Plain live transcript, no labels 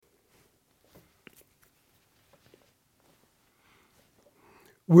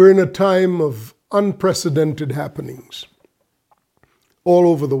We're in a time of unprecedented happenings all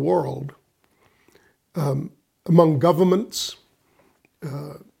over the world, among governments,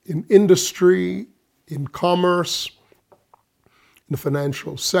 in industry, in commerce, in the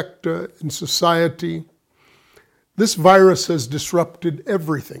financial sector, in society. This virus has disrupted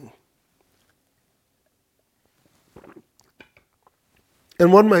everything.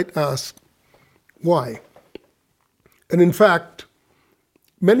 And one might ask, why? And in fact,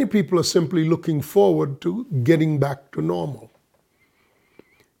 many people are simply looking forward to getting back to normal.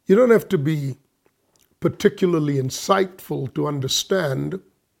 You don't have to be particularly insightful to understand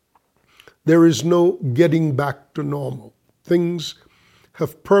there is no getting back to normal. Things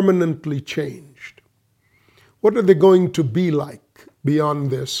have permanently changed. What are they going to be like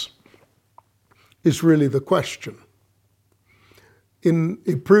beyond this is really the question. In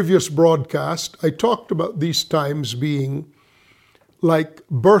a previous broadcast, I talked about these times being like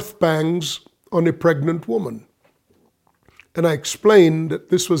birth pangs on a pregnant woman. And I explained that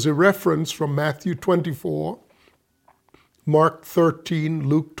this was a reference from Matthew 24, Mark 13,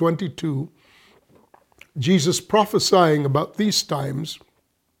 Luke 22. Jesus prophesying about these times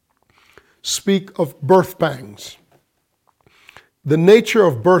speak of birth pangs. The nature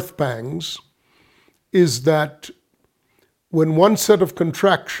of birth pangs is that when one set of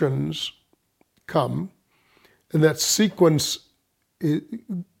contractions come, and that sequence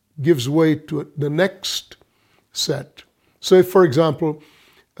gives way to the next set. So if, for example,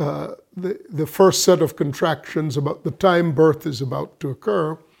 the first set of contractions about the time birth is about to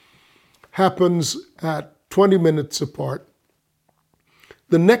occur happens at 20 minutes apart,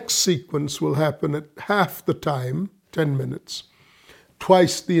 the next sequence will happen at half the time, 10 minutes,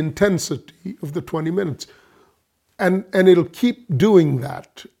 twice the intensity of the 20 minutes. And it'll keep doing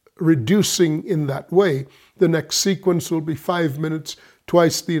that, reducing in that way. The next sequence will be 5 minutes,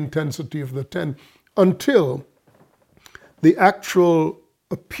 twice the intensity of the 10, until the actual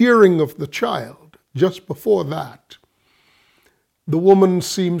appearing of the child. Just before that, the woman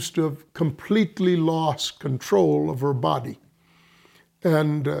seems to have completely lost control of her body.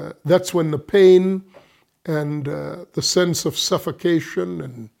 And that's when the pain and the sense of suffocation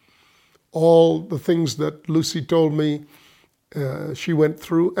and all the things that Lucy told me she went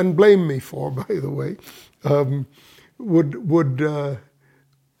through, and blamed me for, by the way,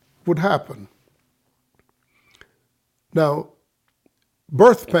 would happen. Now,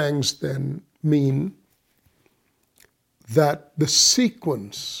 birth pangs then mean that the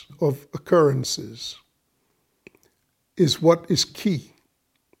sequence of occurrences is what is key.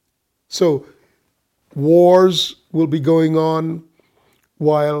 So wars will be going on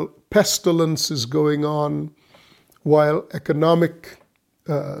while pestilence is going on, while economic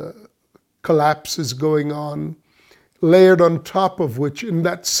collapse is going on, layered on top of which, in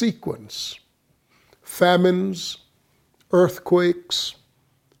that sequence, famines, earthquakes,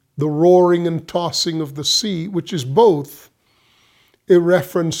 the roaring and tossing of the sea, which is both a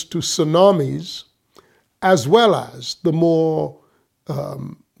reference to tsunamis, as well as the more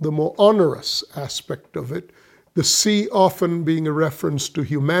onerous aspect of it, the sea often being a reference to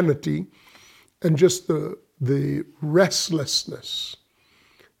humanity, and just the restlessness,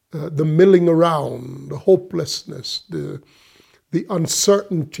 the milling around, the hopelessness, the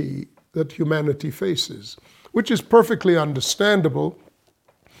uncertainty that humanity faces, which is perfectly understandable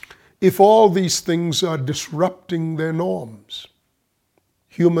if all these things are disrupting their norms.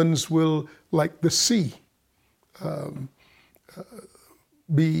 Humans will, like the sea,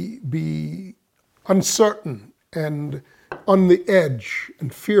 be uncertain and on the edge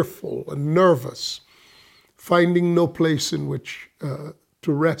and fearful and nervous, finding no place in which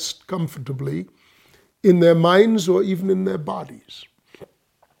to rest comfortably in their minds or even in their bodies.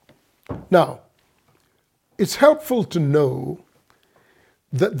 Now, it's helpful to know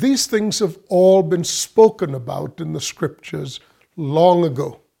that these things have all been spoken about in the scriptures long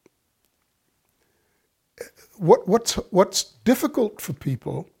ago. What's difficult for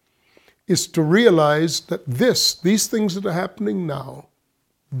people is to realize that these things that are happening now,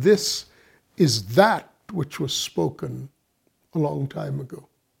 this is that which was spoken a long time ago.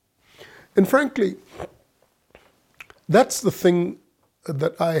 And frankly, that's the thing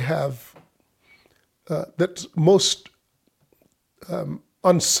that I have that's most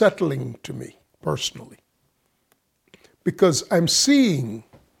unsettling to me personally. Because I'm seeing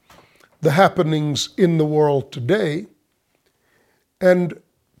the happenings in the world today, and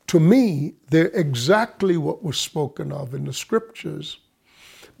to me, they're exactly what was spoken of in the scriptures,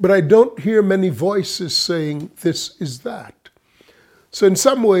 but I don't hear many voices saying, this is that. So in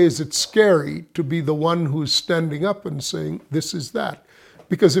some ways, it's scary to be the one who's standing up and saying, this is that.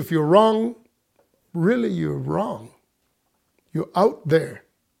 Because if you're wrong, really you're wrong. You're out there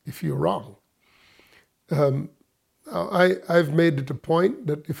if you're wrong. I've made it a point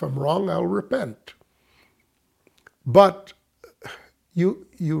that if I'm wrong, I'll repent. But you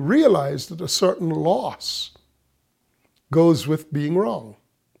realize that a certain loss goes with being wrong.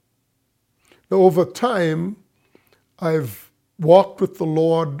 Now, over time, I've walked with the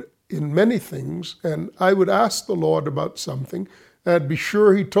Lord in many things, and I would ask the Lord about something, and I'd be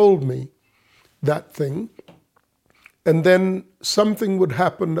sure He told me that thing, and then something would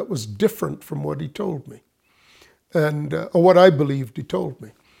happen that was different from what He told me, and or what I believed He told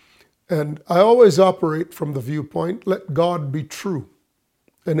me. And I always operate from the viewpoint, let God be true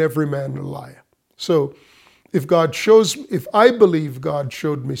and every man a liar. So if I believe God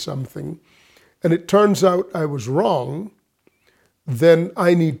showed me something and it turns out I was wrong, then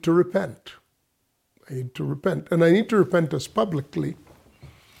I need to repent. I need to repent. And I need to repent as publicly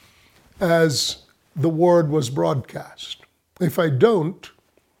as the word was broadcast. If I don't,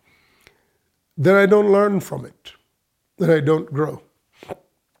 then I don't learn from it. Then I don't grow.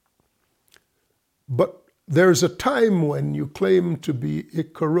 But there's a time when you claim to be a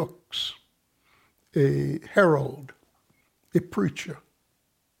karux, a herald, a preacher,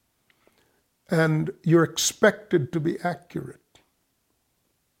 and you're expected to be accurate.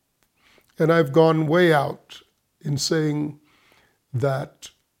 And I've gone way out in saying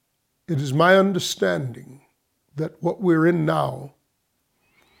that it is my understanding that what we're in now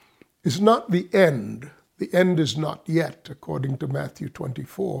is not the end. The end is not yet, according to Matthew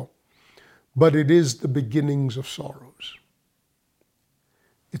 24. But it is the beginnings of sorrows.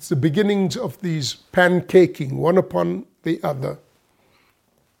 It's the beginnings of these pancaking, one upon the other,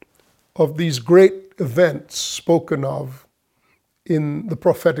 of these great events spoken of in the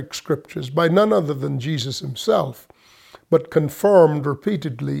prophetic scriptures by none other than Jesus Himself, but confirmed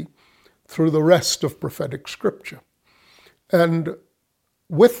repeatedly through the rest of prophetic scripture. And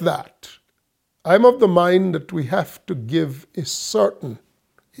with that, I'm of the mind that we have to give a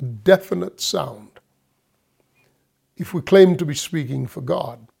definite sound if we claim to be speaking for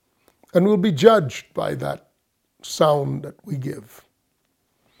God, and we'll be judged by that sound that we give.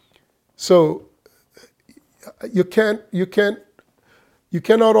 So you cannot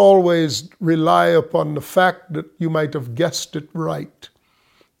always rely upon the fact that you might have guessed it right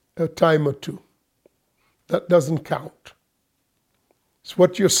a time or two. That doesn't count. It's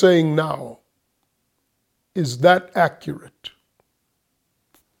what you're saying now. Is that accurate?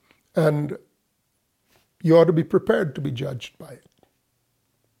 And you ought to be prepared to be judged by it.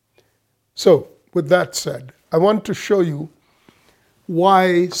 So, with that said, I want to show you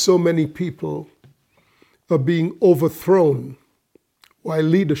why so many people are being overthrown, why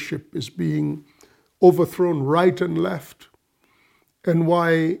leadership is being overthrown right and left, and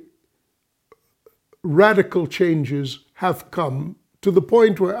why radical changes have come to the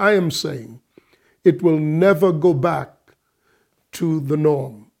point where I am saying it will never go back to the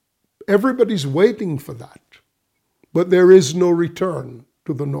norm. Everybody's waiting for that, but there is no return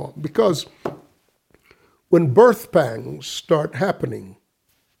to the norm. Because when birth pangs start happening,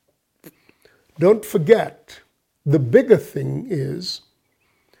 don't forget, the bigger thing is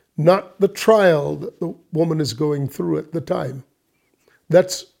not the trial that the woman is going through at the time.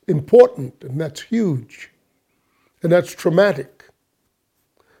 That's important and that's huge and that's traumatic.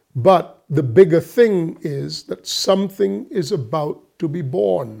 But the bigger thing is that something is about to be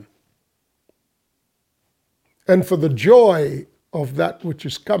born. And for the joy of that which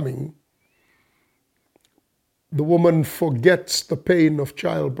is coming, the woman forgets the pain of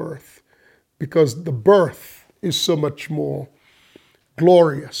childbirth because the birth is so much more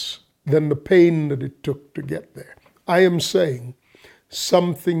glorious than the pain that it took to get there. I am saying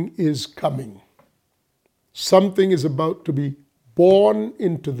something is coming. Something is about to be born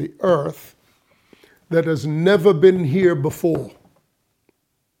into the earth that has never been here before.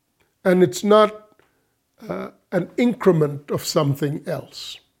 And it's not an increment of something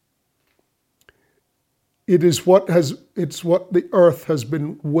else. It's what the earth has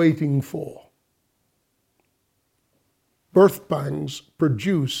been waiting for. Birth pangs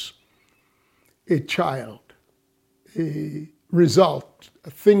produce a child, a result, a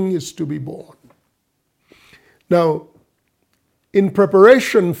thing is to be born. Now, in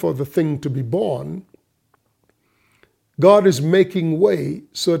preparation for the thing to be born, God is making way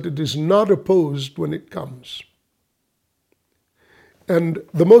so that it is not opposed when it comes. And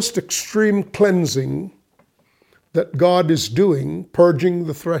the most extreme cleansing that God is doing, purging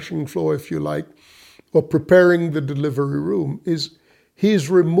the threshing floor, if you like, or preparing the delivery room, is He's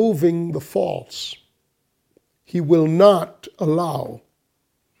removing the false. He will not allow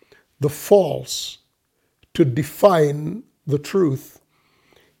the false to define the truth,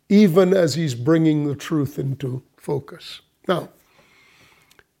 even as he's bringing the truth into focus. Now,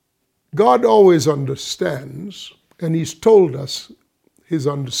 God always understands, and he's told us his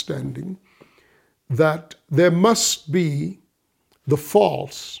understanding, that there must be the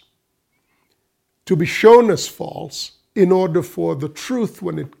false to be shown as false in order for the truth,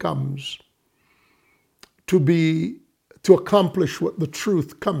 when it comes, to accomplish what the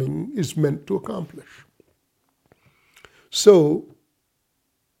truth coming is meant to accomplish. So,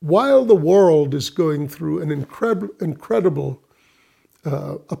 while the world is going through an incredible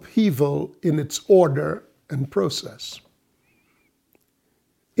upheaval in its order and process,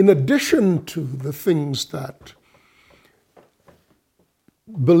 in addition to the things that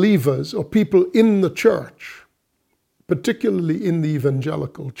believers or people in the church, particularly in the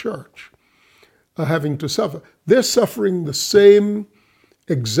evangelical church, are having to suffer, they're suffering the same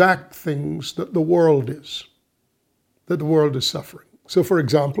exact things that the world is suffering. So, for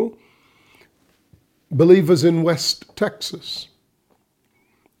example, believers in West Texas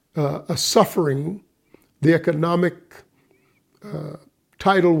are suffering the economic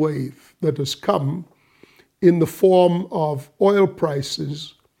tidal wave that has come in the form of oil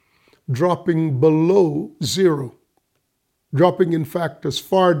prices dropping below zero, dropping, in fact, as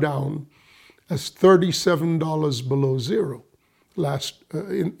far down as $37 below zero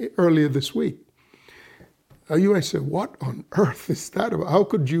earlier this week. Now you might say, what on earth is that about? How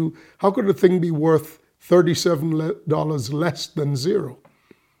could a thing be worth $37 less than zero?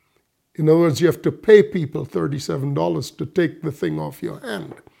 In other words, you have to pay people $37 to take the thing off your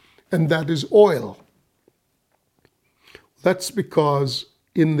hand, and that is oil. That's because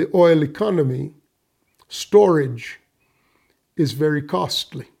in the oil economy, storage is very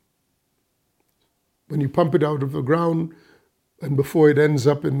costly. When you pump it out of the ground and before it ends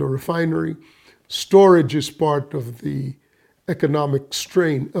up in the refinery, storage is part of the economic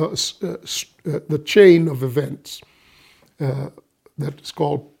strain, the chain of events that is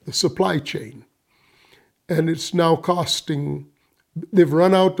called the supply chain. And it's now they've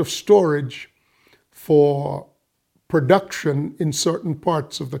run out of storage for production in certain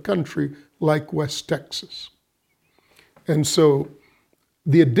parts of the country, like West Texas. And so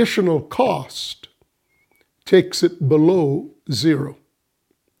the additional cost takes it below zero.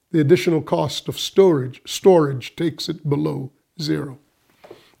 The additional cost of storage takes it below zero.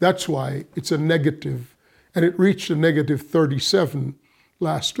 That's why it's a negative, and it reached a negative 37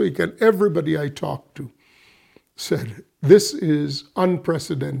 last week. And everybody I talked to said, this is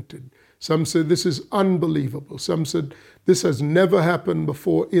unprecedented. Some said this is unbelievable. Some said this has never happened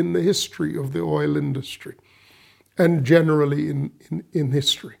before in the history of the oil industry and generally in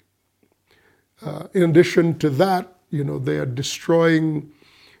history. In addition to that, they are destroying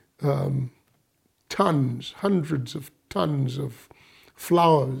hundreds of tons of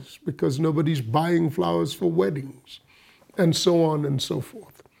flowers because nobody's buying flowers for weddings, and so on and so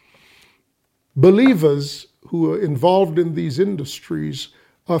forth. Believers who are involved in these industries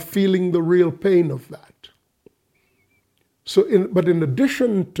are feeling the real pain of that. But in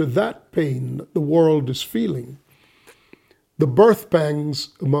addition to that pain that the world is feeling, the birth pangs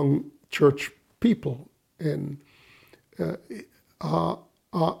among church people are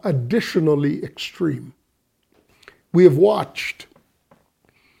additionally extreme. We have watched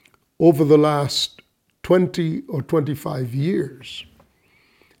over the last 20 or 25 years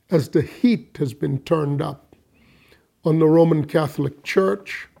as the heat has been turned up on the Roman Catholic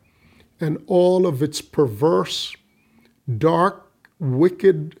Church and all of its perverse, dark,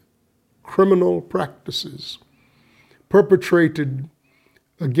 wicked, criminal practices perpetrated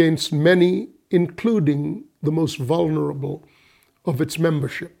against many, including the most vulnerable of its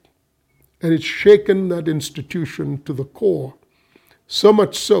membership. And it's shaken that institution to the core, so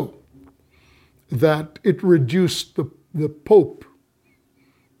much so that it reduced the Pope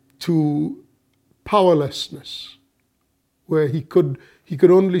to powerlessness, where he could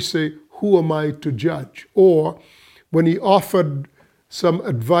only say, who am I to judge? Or when he offered some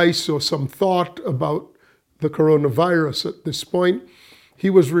advice or some thought about the coronavirus at this point, he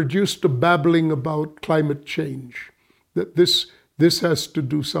was reduced to babbling about climate change, that this has to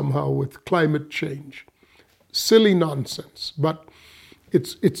do somehow with climate change. Silly nonsense, but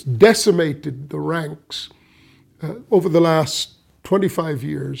it's decimated the ranks. Over the last 25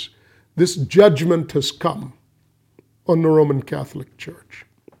 years, this judgment has come on the Roman Catholic Church.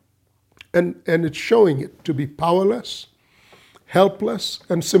 And it's showing it to be powerless, helpless,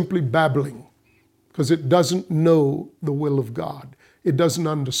 and simply babbling, because it doesn't know the will of God. It doesn't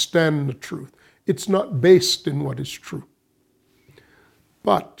understand the truth. It's not based in what is true.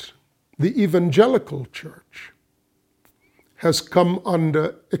 But The evangelical church has come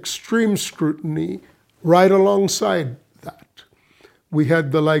under extreme scrutiny right alongside that. We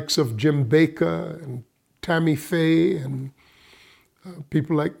had the likes of Jim Baker and Tammy Faye and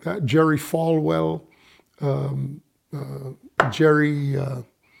people like that, Jerry Falwell, Jimmy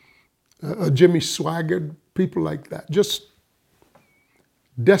Swaggart, people like that, just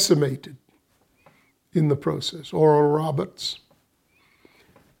decimated in the process. Oral Roberts.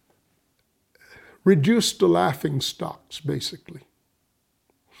 Reduced to laughing stocks, basically.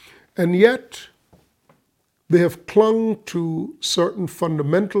 And yet, they have clung to certain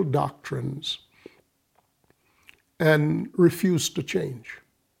fundamental doctrines and refused to change.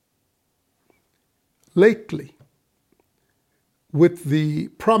 Lately, with the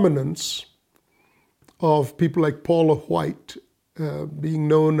prominence of people like Paula White being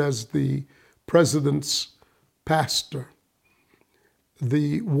known as the president's pastor,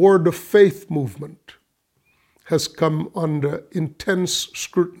 the Word of Faith movement has come under intense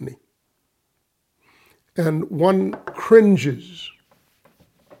scrutiny. And one cringes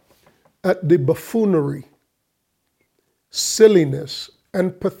at the buffoonery, silliness,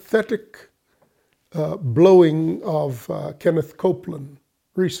 and pathetic blowing of Kenneth Copeland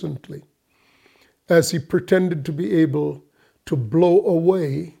recently, as he pretended to be able to blow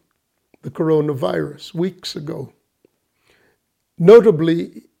away the coronavirus weeks ago.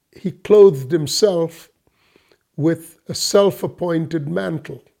 Notably, he clothed himself with a self-appointed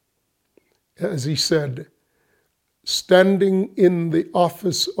mantle, as he said, standing in the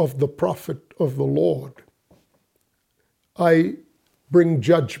office of the prophet of the Lord, I bring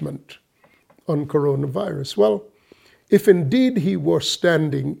judgment on coronavirus. Well, if indeed he were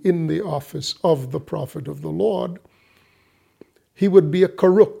standing in the office of the prophet of the Lord, he would be a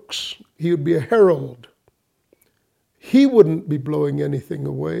karux, he would be a herald. He wouldn't be blowing anything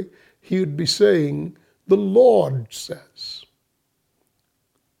away. He would be saying, the Lord says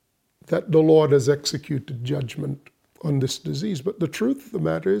that the Lord has executed judgment on this disease. But the truth of the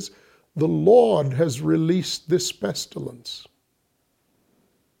matter is, the Lord has released this pestilence.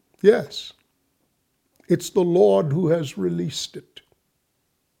 Yes, it's the Lord who has released it.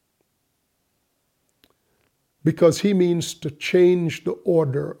 Because he means to change the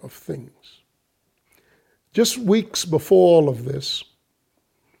order of things. Just weeks before all of this,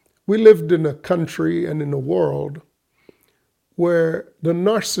 we lived in a country and in a world where the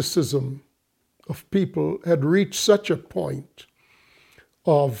narcissism of people had reached such a point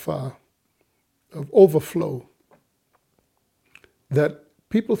of overflow that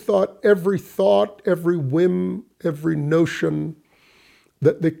people thought, every whim, every notion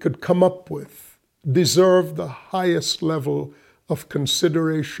that they could come up with deserved the highest level of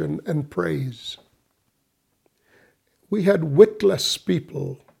consideration and praise. We had witless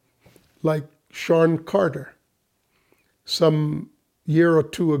people like Sean Carter, some year or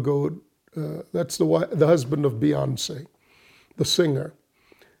two ago, that's the husband of Beyonce, the singer,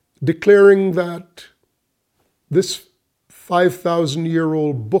 declaring that this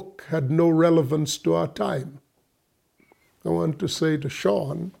 5,000-year-old book had no relevance to our time. I want to say to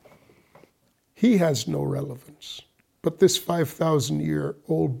Sean, he has no relevance, but this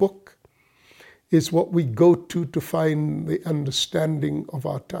 5,000-year-old book is what we go to find the understanding of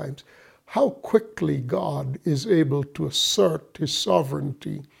our times. How quickly God is able to assert his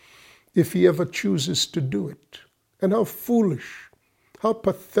sovereignty if he ever chooses to do it. And how foolish, how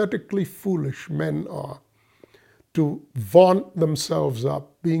pathetically foolish men are to vaunt themselves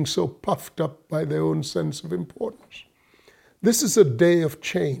up, being so puffed up by their own sense of importance. This is a day of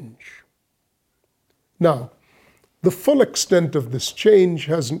change. Now, the full extent of this change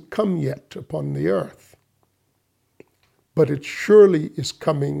hasn't come yet upon the earth, but it surely is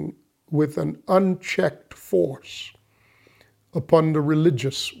coming with an unchecked force upon the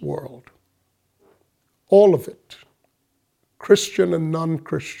religious world. All of it, Christian and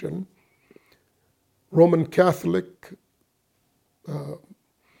non-Christian, Roman Catholic,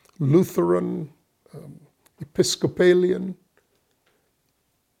 Lutheran, Episcopalian,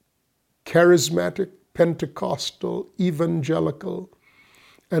 charismatic, Pentecostal, evangelical,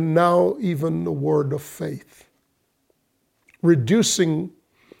 and now even the word of faith. Reducing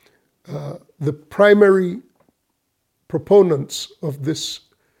the primary proponents of this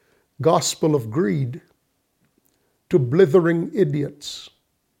gospel of greed to blithering idiots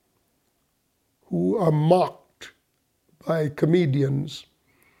who are mocked by comedians,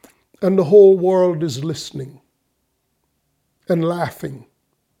 and the whole world is listening and laughing.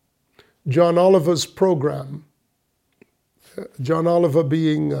 John Oliver's program, John Oliver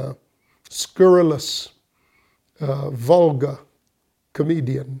being a scurrilous, vulgar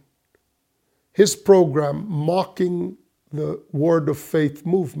comedian, his program mocking the Word of Faith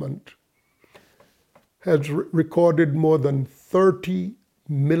movement has recorded more than 30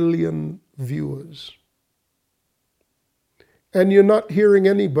 million viewers. And you're not hearing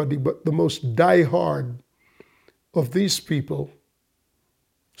anybody but the most diehard of these people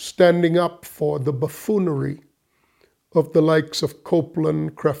standing up for the buffoonery of the likes of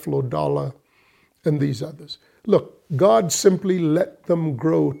Copeland, Creflo Dollar, and these others. Look, God simply let them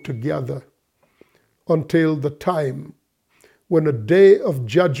grow together until the time when a day of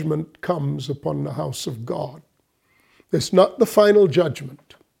judgment comes upon the house of God. It's not the final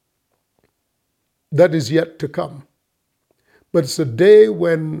judgment that is yet to come, but it's a day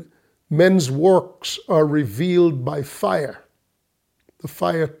when men's works are revealed by fire, the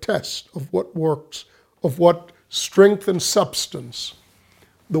fire test of what works, of what strength and substance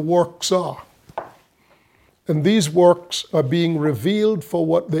the works are. And these works are being revealed for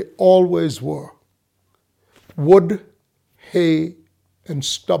what they always were: wood, hay, and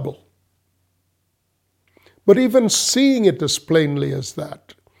stubble. But even seeing it as plainly as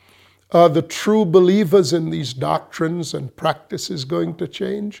that, are the true believers in these doctrines and practices going to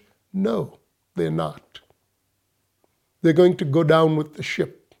change? No, they're not. They're going to go down with the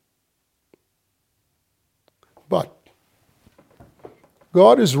ship. But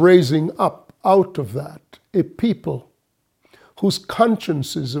God is raising up out of that a people whose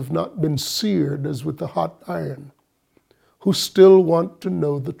consciences have not been seared as with a hot iron, who still want to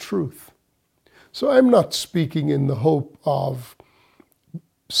know the truth. So I'm not speaking in the hope of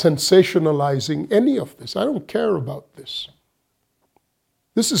sensationalizing any of this. I don't care about this.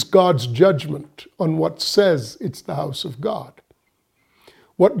 This is God's judgment on what says it's the house of God.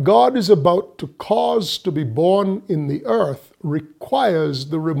 What God is about to cause to be born in the earth requires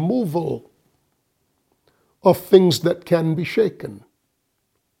the removal of things that can be shaken.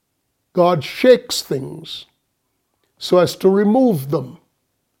 God shakes things so as to remove them,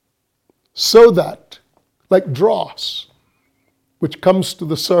 so that, like dross, which comes to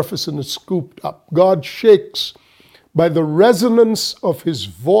the surface and is scooped up, God shakes by the resonance of his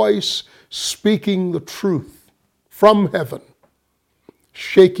voice speaking the truth from heaven,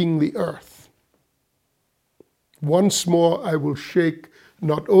 shaking the earth. Once more I will shake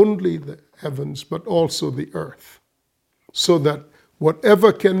not only the heavens, but also the earth, so that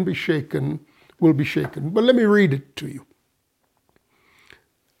whatever can be shaken will be shaken. But let me read it to you.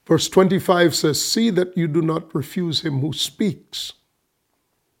 Verse 25 says, "See that you do not refuse him who speaks.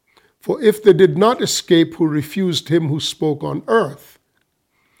 For if they did not escape who refused him who spoke on earth,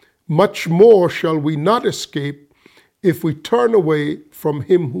 much more shall we not escape if we turn away from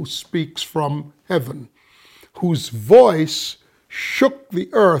him who speaks from heaven, whose voice shook the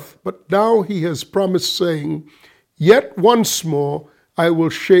earth, but now he has promised, saying, Yet once more I will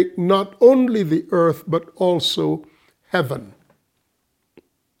shake not only the earth, but also heaven."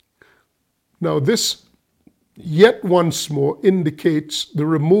 Now this yet once more indicates the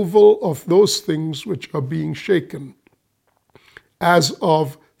removal of those things which are being shaken, as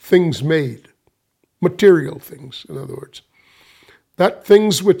of things made, material things, in other words. That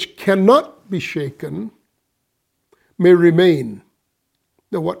things which cannot be shaken may remain.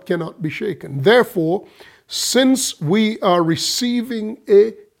 Now, what cannot be shaken? Therefore, since we are receiving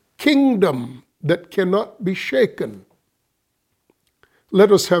a kingdom that cannot be shaken,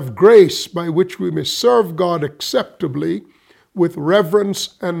 let us have grace by which we may serve God acceptably with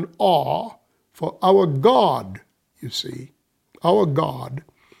reverence and awe, for our God, you see, our God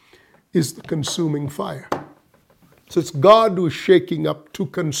is the consuming fire. So it's God who is shaking up to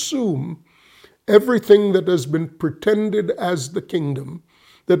consume everything that has been pretended as the kingdom,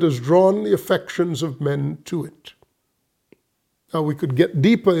 that has drawn the affections of men to it. Now we could get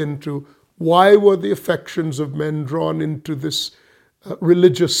deeper into why were the affections of men drawn into this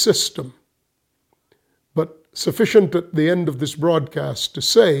religious system. But sufficient at the end of this broadcast to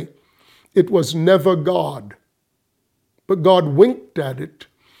say it was never God. But God winked at it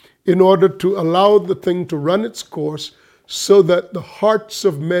in order to allow the thing to run its course so that the hearts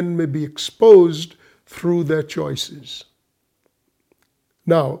of men may be exposed through their choices.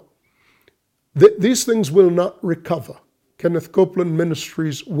 Now, these things will not recover. Kenneth Copeland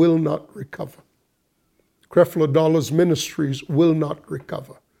Ministries will not recover. Creflo Dollar's ministries will not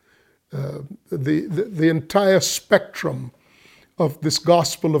recover. The entire spectrum of this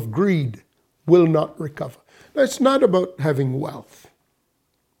gospel of greed will not recover. Now, it's not about having wealth.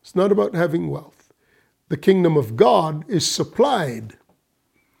 It's not about having wealth. The kingdom of God is supplied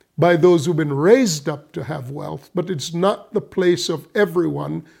by those who've been raised up to have wealth, but it's not the place of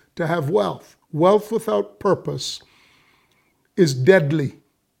everyone to have wealth. Wealth without purpose is deadly.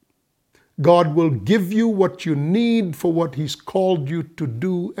 God will give you what you need for what He's called you to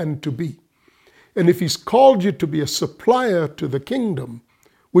do and to be. And if He's called you to be a supplier to the kingdom,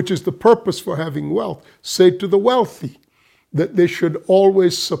 which is the purpose for having wealth, say to the wealthy that they should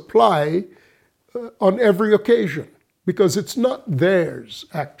always supply on every occasion, because it's not theirs,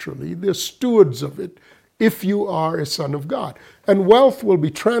 actually. They're stewards of it if you are a son of God. And wealth will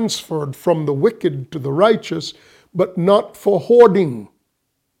be transferred from the wicked to the righteous, but not for hoarding.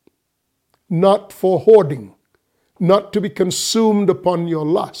 Not for hoarding. Not to be consumed upon your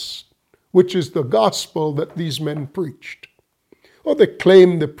lust, which is the gospel that these men preached. Or they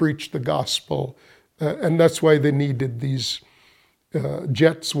claim they preached the gospel, and that's why they needed these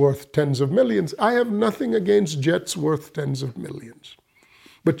jets worth tens of millions. I have nothing against jets worth tens of millions.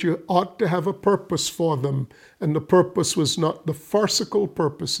 But you ought to have a purpose for them, and the purpose was not the farcical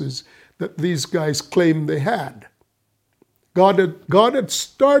purposes that these guys claimed they had. God had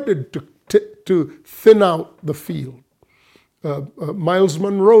started to thin out the field. Miles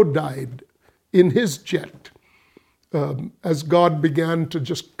Monroe died in his jet as God began to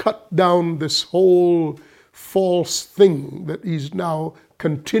just cut down this whole false thing that He's now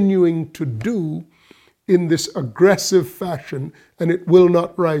continuing to do in this aggressive fashion, and it will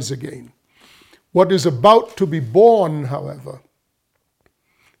not rise again. What is about to be born, however,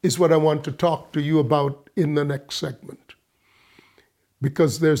 is what I want to talk to you about in the next segment.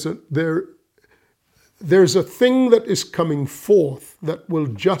 Because there's a thing that is coming forth that will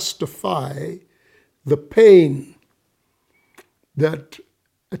justify the pain that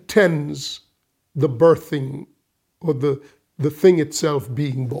attends the birthing or the thing itself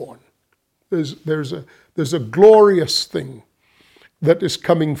being born. There's a glorious thing that is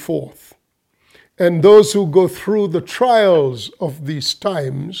coming forth. And those who go through the trials of these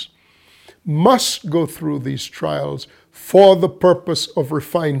times must go through these trials for the purpose of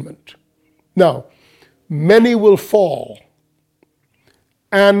refinement. Now, many will fall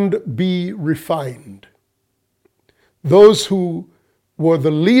and be refined. Those who were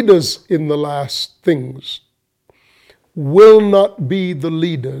the leaders in the last things will not be the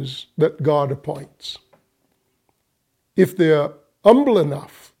leaders that God appoints. If they are humble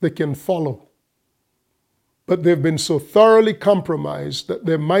enough, they can follow. But they've been so thoroughly compromised that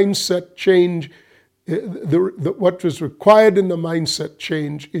their mindset change, what was required in the mindset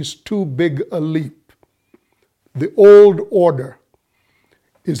change is too big a leap. The old order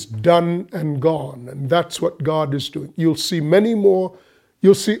is done and gone, and that's what God is doing. You'll see many more.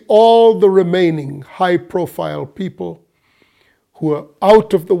 You'll see all the remaining high-profile people who are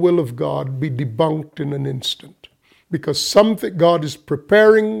out of the will of God be debunked in an instant, because God is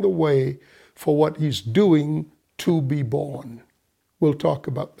preparing the way for what He's doing to be born. We'll talk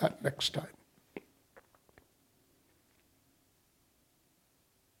about that next time.